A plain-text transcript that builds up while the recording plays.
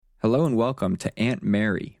Hello and welcome to Aunt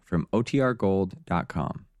Mary from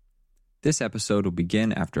OTRGold.com. This episode will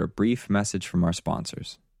begin after a brief message from our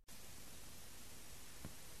sponsors.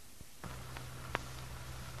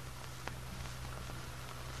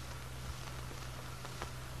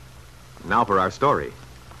 Now for our story.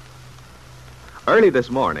 Early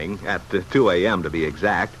this morning, at 2 a.m. to be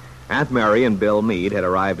exact, Aunt Mary and Bill Meade had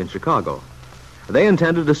arrived in Chicago. They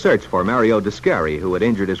intended to search for Mario Descari, who had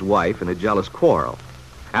injured his wife in a jealous quarrel.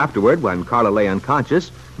 Afterward, when Carla lay unconscious,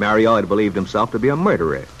 Mario had believed himself to be a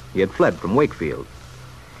murderer. He had fled from Wakefield.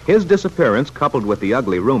 His disappearance, coupled with the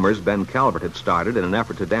ugly rumors Ben Calvert had started in an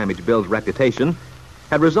effort to damage Bill's reputation,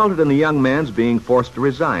 had resulted in the young man's being forced to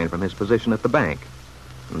resign from his position at the bank.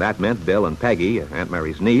 And that meant Bill and Peggy, Aunt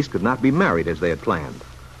Mary's niece, could not be married as they had planned.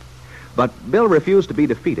 But Bill refused to be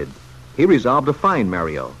defeated. He resolved to find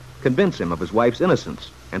Mario, convince him of his wife's innocence,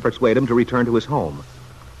 and persuade him to return to his home.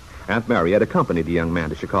 Aunt Mary had accompanied the young man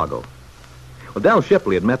to Chicago. Well, Del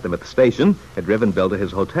Shipley had met them at the station, had driven Bill to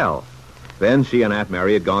his hotel. Then she and Aunt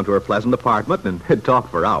Mary had gone to her pleasant apartment and had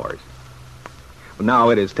talked for hours. Well, now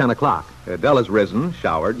it is 10 o'clock. Del has risen,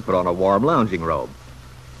 showered, and put on a warm lounging robe.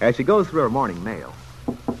 As she goes through her morning mail.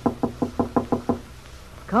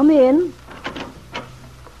 Come in.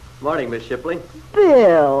 Morning, Miss Shipley.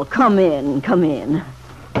 Bill, come in.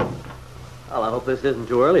 Well, I hope this isn't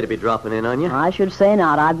too early to be dropping in on you. I should say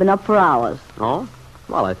not. I've been up for hours. Oh?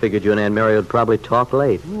 Well, I figured you and Aunt Mary would probably talk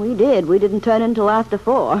late. We did. We didn't turn in till after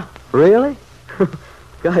 4. Really?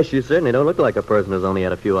 Gosh, you certainly don't look like a person who's only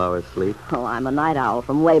had a few hours sleep. Oh, I'm a night owl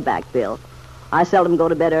from way back, Bill. I seldom go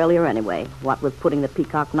to bed earlier anyway, what with putting the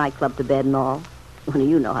Peacock nightclub to bed and all. Well,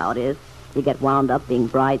 you know how it is. You get wound up being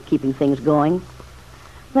bright, keeping things going.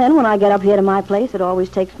 Then when I get up here to my place, it always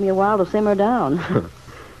takes me a while to simmer down.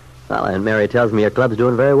 Well, Aunt Mary tells me your club's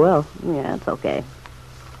doing very well. Yeah, it's okay.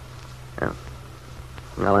 Yeah.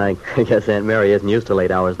 Well, I guess Aunt Mary isn't used to late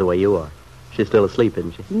hours the way you are. She's still asleep,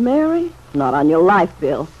 isn't she? Mary? Not on your life,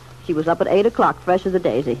 Bill. She was up at 8 o'clock, fresh as a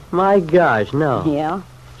daisy. My gosh, no. Yeah.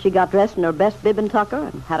 She got dressed in her best bib and tucker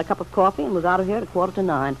and had a cup of coffee and was out of here at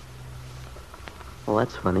 8:45. Well,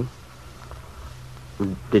 that's funny.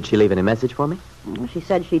 Did she leave any message for me? Well, she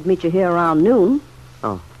said she'd meet you here around noon.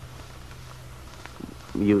 Oh.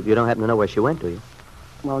 You don't happen to know where she went, do you?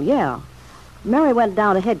 Well, yeah. Mary went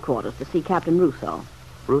down to headquarters to see Captain Rouseau.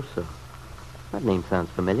 Rouseau? That name sounds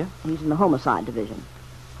familiar. He's in the homicide division.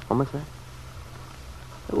 Homicide?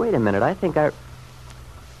 Wait a minute, I think I...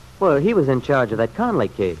 Well, he was in charge of that Conley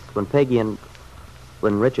case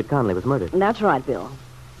when Richard Conley was murdered. That's right, Bill.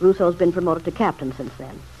 Rousseau's been promoted to captain since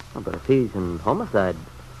then. Oh, but if he's in homicide...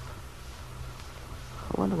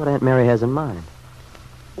 I wonder what Aunt Mary has in mind.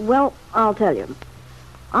 Well, I'll tell you.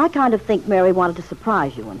 I kind of think Mary wanted to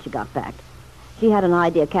surprise you when she got back. She had an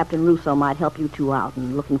idea Captain Rouseau might help you two out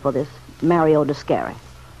in looking for this Mario Descari.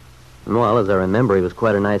 Well, as I remember, he was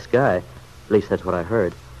quite a nice guy. At least that's what I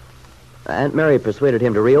heard. Aunt Mary persuaded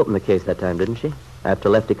him to reopen the case that time, didn't she? After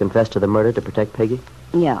Lefty confessed to the murder to protect Peggy?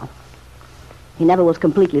 Yeah. He never was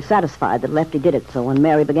completely satisfied that Lefty did it, so when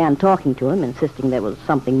Mary began talking to him, insisting there was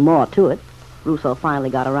something more to it, Rouseau finally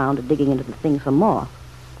got around to digging into the thing some more.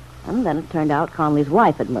 And then it turned out Conley's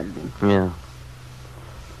wife had murdered him. Yeah.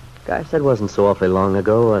 Gosh, that wasn't so awfully long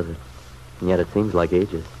ago, was it? And yet it seems like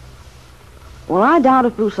ages. Well, I doubt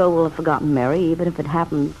if Rouseau will have forgotten Mary, even if it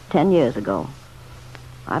happened 10 years ago.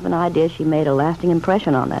 I've an idea she made a lasting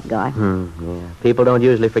impression on that guy. Yeah. People don't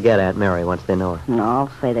usually forget Aunt Mary once they know her. No,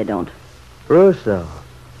 I'll say they don't. Rouseau.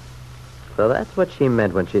 So that's what she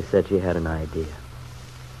meant when she said she had an idea.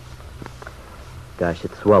 Gosh,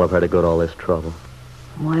 it's swell of her to go to all this trouble.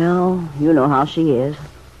 Well, you know how she is.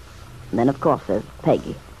 And then, of course, there's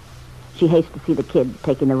Peggy. She hates to see the kid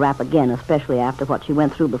taking the rap again, especially after what she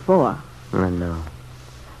went through before. I know.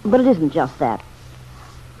 But it isn't just that.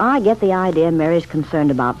 I get the idea Mary's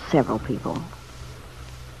concerned about several people.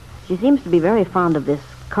 She seems to be very fond of this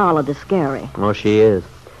Carla Descari. Oh, she is.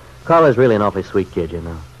 Carla's really an awfully sweet kid, you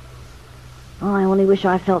know. Oh, I only wish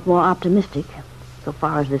I felt more optimistic, so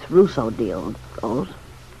far as this Rouseau deal goes.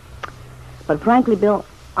 But frankly, Bill,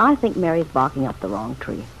 I think Mary's barking up the wrong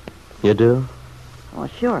tree. You do? Oh,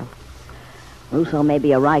 sure. Rouseau may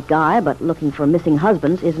be a right guy, but looking for missing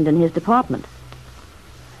husbands isn't in his department.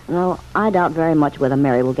 No, I doubt very much whether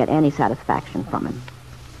Mary will get any satisfaction from him.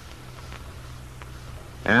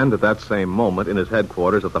 And at that same moment, in his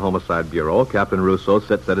headquarters at the Homicide Bureau, Captain Rouseau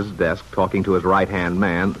sits at his desk talking to his right-hand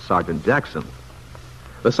man, Sergeant Jackson.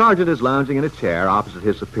 The sergeant is lounging in a chair opposite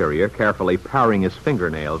his superior, carefully paring his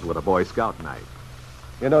fingernails with a Boy Scout knife.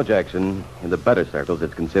 You know, Jackson, in the better circles,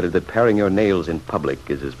 it's considered that paring your nails in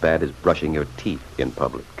public is as bad as brushing your teeth in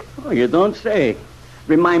public. Oh, you don't say.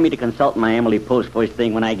 Remind me to consult my Emily Post first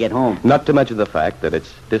thing when I get home. Not to mention the fact that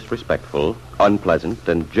it's disrespectful, unpleasant,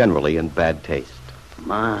 and generally in bad taste.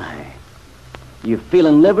 My. You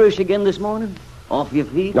feeling liverish again this morning? Off your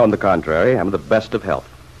feet? On the contrary, I'm the best of health.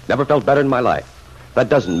 Never felt better in my life. That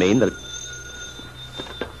doesn't mean that...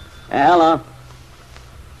 Hello.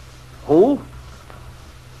 Who?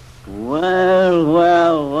 Well.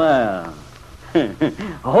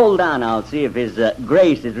 Hold on, I'll see if his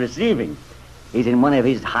Grace is receiving. He's in one of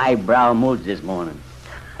his highbrow moods this morning.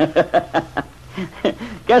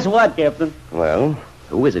 Guess what, Captain? Well,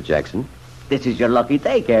 who is it, Jackson? This is your lucky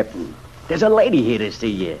day, Captain. There's a lady here to see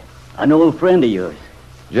you. An old friend of yours.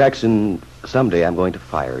 Jackson, someday I'm going to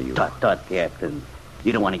fire you. Tut, Captain.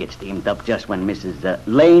 You don't want to get steamed up just when Mrs.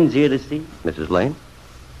 Lane's here to see. Mrs. Lane?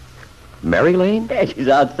 Mary Lane? Yeah, she's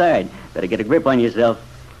outside. Better get a grip on yourself.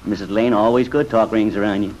 Mrs. Lane always good talk rings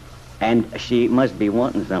around you. And she must be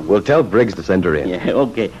wanting something. Well, tell Briggs to send her in. Yeah,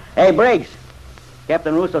 okay. Hey, Briggs.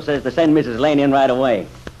 Captain Rouseau says to send Mrs. Lane in right away.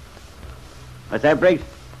 What's that, Briggs?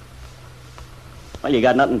 Well, you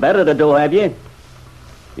got nothing better to do, have you?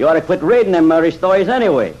 You ought to quit reading them Murray stories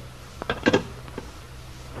anyway.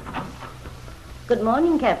 Good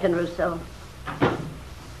morning, Captain Rouseau.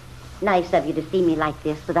 Nice of you to see me like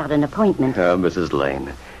this without an appointment. Oh, Mrs.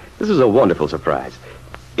 Lane, this is a wonderful surprise.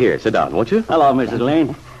 Here, sit down, won't you? Hello, Mrs.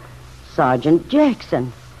 Lane. Sergeant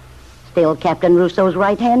Jackson. Still Captain Rousseau's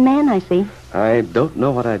right-hand man, I see. I don't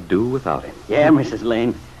know what I'd do without him. Yeah, Mrs.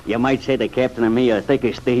 Lane. You might say the captain and me are thick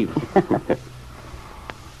as thieves.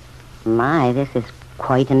 My, this is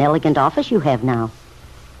quite an elegant office you have now.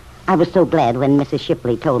 I was so glad when Mrs.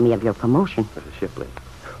 Shipley told me of your promotion. Mrs. Shipley?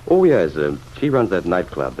 Oh, yes. She runs that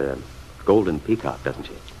nightclub, Golden Peacock, doesn't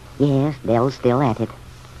she? Yes, Dell's still at it.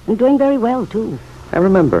 And doing very well, too. I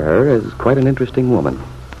remember her as quite an interesting woman.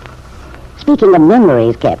 Speaking of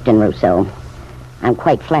memories, Captain Rouseau, I'm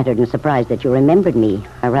quite flattered and surprised that you remembered me.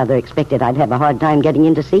 I rather expected I'd have a hard time getting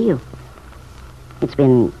in to see you. It's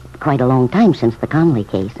been quite a long time since the Conley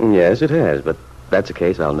case. Yes, it has, but that's a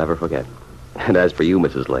case I'll never forget. And as for you,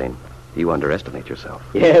 Mrs. Lane, you underestimate yourself.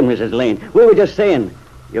 Yeah, Mrs. Lane. We were just saying,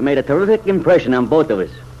 you made a terrific impression on both of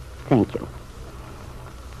us. Thank you.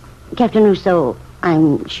 Captain Rouseau,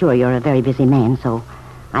 I'm sure you're a very busy man, so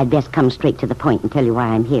I'd best come straight to the point and tell you why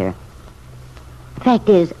I'm here. The fact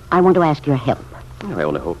is, I want to ask your help. I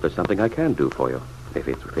only hope there's something I can do for you, if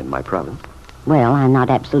it's within my province. Well, I'm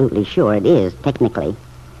not absolutely sure it is, technically.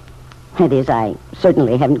 That is, I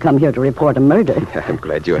certainly haven't come here to report a murder. I'm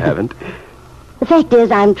glad you haven't. The fact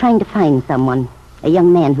is, I'm trying to find someone, a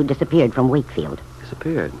young man who disappeared from Wakefield.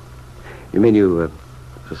 Disappeared? You mean you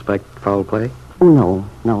suspect foul play? Oh,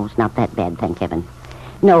 no, it's not that bad, thank heaven.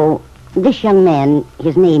 No, this young man,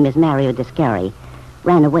 his name is Mario Descari,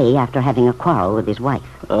 ran away after having a quarrel with his wife.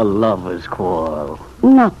 A lover's quarrel.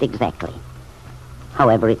 Not exactly.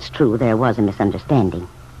 However, it's true there was a misunderstanding.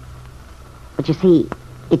 But you see,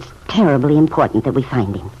 it's terribly important that we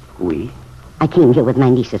find him. We? I came here with my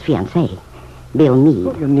niece's fiancé, Bill Meade.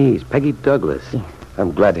 Oh, your niece, Peggy Douglas. Yes.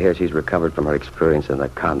 I'm glad to hear she's recovered from her experience in the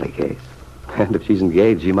Conley case. And if she's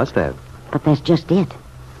engaged, she must have. But that's just it.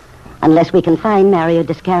 Unless we can find Mario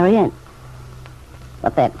Descari.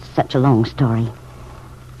 But that's such a long story.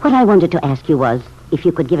 What I wanted to ask you was if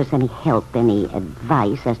you could give us any help, any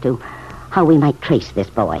advice as to how we might trace this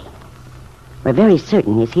boy. We're very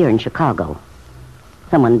certain he's here in Chicago.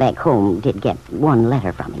 Someone back home did get one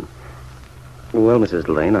letter from him. Well, Mrs.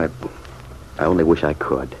 Lane, I only wish I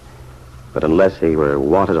could. But unless he were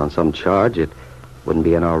wanted on some charge, it wouldn't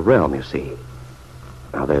be in our realm, you see.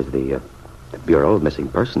 Now, there's the Bureau of Missing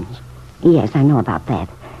Persons. Yes, I know about that.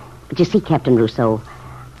 But you see, Captain Rouseau,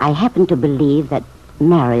 I happen to believe that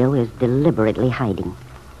Mario is deliberately hiding.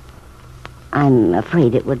 I'm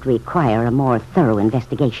afraid it would require a more thorough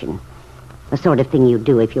investigation. The sort of thing you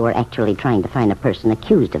do if you were actually trying to find a person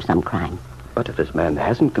accused of some crime. But if this man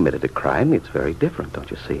hasn't committed a crime, it's very different,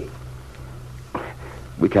 don't you see?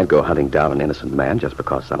 We can't go hunting down an innocent man just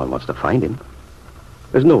because someone wants to find him.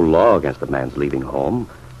 There's no law against a man's leaving home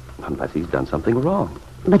unless he's done something wrong.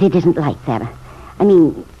 But it isn't like that. I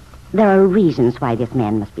mean, there are reasons why this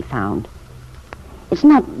man must be found. It's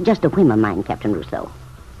not just a whim of mine, Captain Rouseau.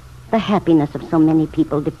 The happiness of so many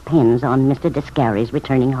people depends on Mr. Descari's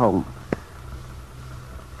returning home.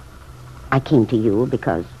 I came to you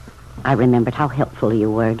because I remembered how helpful you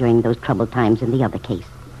were during those troubled times in the other case.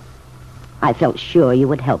 I felt sure you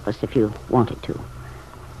would help us if you wanted to.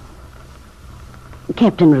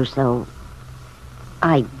 Captain Rouseau,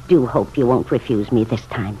 I do hope you won't refuse me this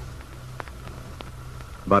time.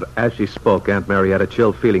 But as she spoke, Aunt Mary had a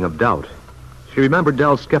chill feeling of doubt. She remembered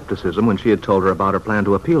Dell's skepticism when she had told her about her plan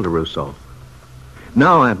to appeal to Rouseau.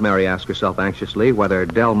 Now Aunt Mary asked herself anxiously whether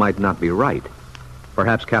Dell might not be right.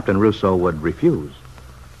 Perhaps Captain Rouseau would refuse.